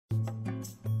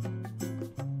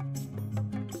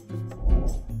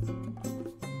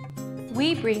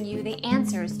we bring you the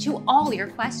answers to all your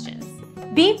questions.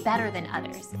 Be better than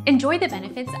others. Enjoy the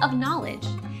benefits of knowledge.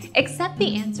 Accept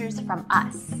the answers from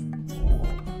us.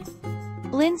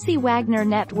 Lindsay Wagner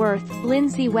net worth.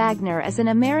 Lindsay Wagner is an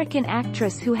American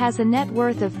actress who has a net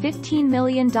worth of $15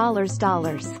 million.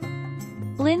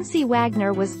 Lindsay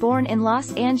Wagner was born in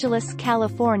Los Angeles,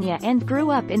 California and grew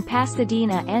up in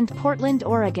Pasadena and Portland,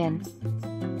 Oregon.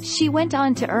 She went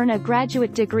on to earn a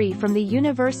graduate degree from the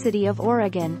University of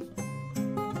Oregon.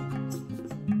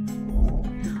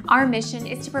 Our mission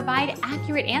is to provide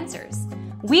accurate answers.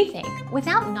 We think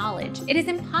without knowledge, it is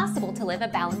impossible to live a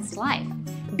balanced life.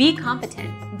 Be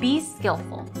competent, be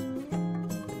skillful.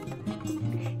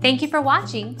 Thank you for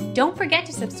watching. Don't forget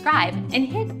to subscribe and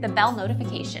hit the bell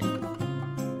notification.